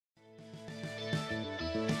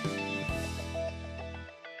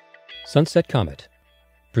Sunset Comet,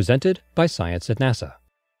 presented by Science at NASA.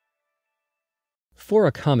 For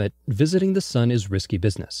a comet, visiting the Sun is risky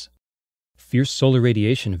business. Fierce solar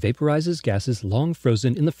radiation vaporizes gases long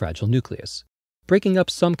frozen in the fragile nucleus, breaking up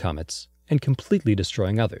some comets and completely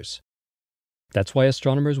destroying others. That's why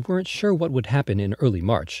astronomers weren't sure what would happen in early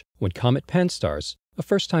March when Comet Pan-STARRS, a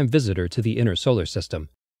first-time visitor to the inner solar system,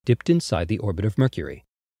 dipped inside the orbit of Mercury.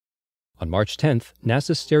 On March 10th,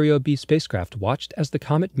 NASA's Stereo B spacecraft watched as the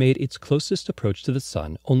comet made its closest approach to the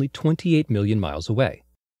Sun only 28 million miles away.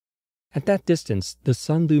 At that distance, the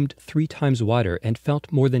Sun loomed 3 times wider and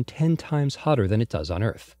felt more than 10 times hotter than it does on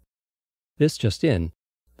Earth. This just in,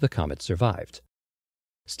 the comet survived.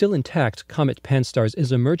 Still intact, Comet Pan-STARRS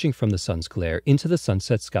is emerging from the Sun's glare into the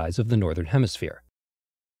sunset skies of the northern hemisphere.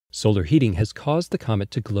 Solar heating has caused the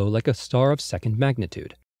comet to glow like a star of second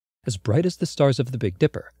magnitude, as bright as the stars of the Big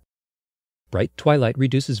Dipper. Bright twilight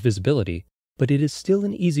reduces visibility, but it is still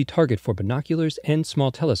an easy target for binoculars and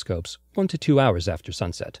small telescopes 1 to 2 hours after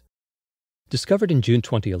sunset. Discovered in June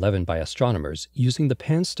 2011 by astronomers using the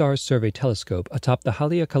Pan-STARRS survey telescope atop the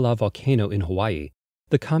Haleakala volcano in Hawaii,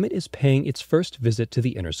 the comet is paying its first visit to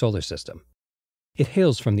the inner solar system. It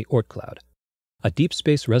hails from the Oort Cloud, a deep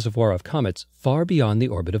space reservoir of comets far beyond the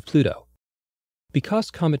orbit of Pluto.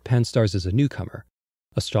 Because Comet Pan-STARRS is a newcomer,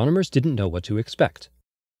 astronomers didn't know what to expect.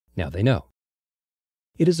 Now they know.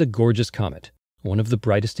 It is a gorgeous comet, one of the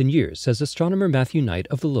brightest in years, says astronomer Matthew Knight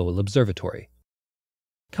of the Lowell Observatory.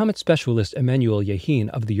 Comet specialist Emmanuel Yahin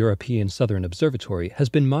of the European Southern Observatory has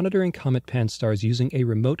been monitoring Comet Pan-STARRS using a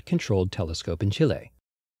remote-controlled telescope in Chile.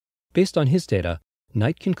 Based on his data,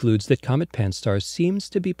 Knight concludes that Comet Pan-STARRS seems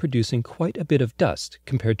to be producing quite a bit of dust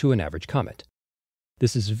compared to an average comet.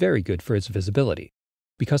 This is very good for its visibility,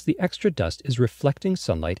 because the extra dust is reflecting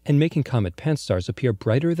sunlight and making Comet Pan-STARRS appear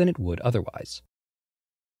brighter than it would otherwise.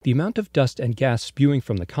 The amount of dust and gas spewing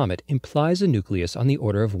from the comet implies a nucleus on the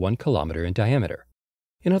order of 1 kilometer in diameter.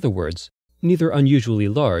 In other words, neither unusually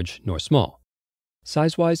large nor small.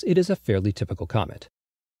 Size-wise, it is a fairly typical comet.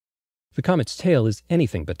 The comet's tail is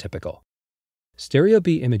anything but typical. Stereo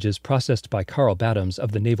B images processed by Carl Badams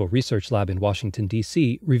of the Naval Research Lab in Washington,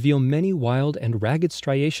 D.C. reveal many wild and ragged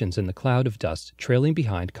striations in the cloud of dust trailing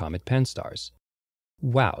behind Comet Pan-STARRS.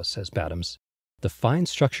 Wow, says Badams. The fine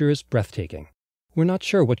structure is breathtaking. We're not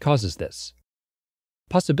sure what causes this.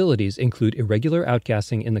 Possibilities include irregular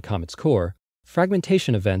outgassing in the comet's core,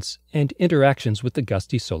 fragmentation events, and interactions with the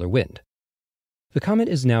gusty solar wind. The comet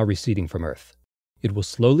is now receding from Earth. It will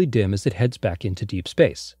slowly dim as it heads back into deep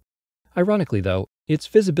space. Ironically, though, its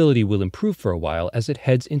visibility will improve for a while as it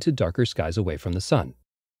heads into darker skies away from the Sun.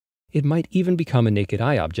 It might even become a naked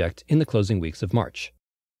eye object in the closing weeks of March.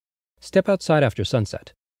 Step outside after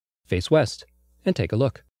sunset, face west, and take a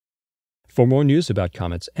look. For more news about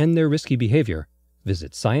comets and their risky behavior,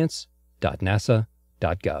 visit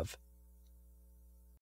science.nasa.gov.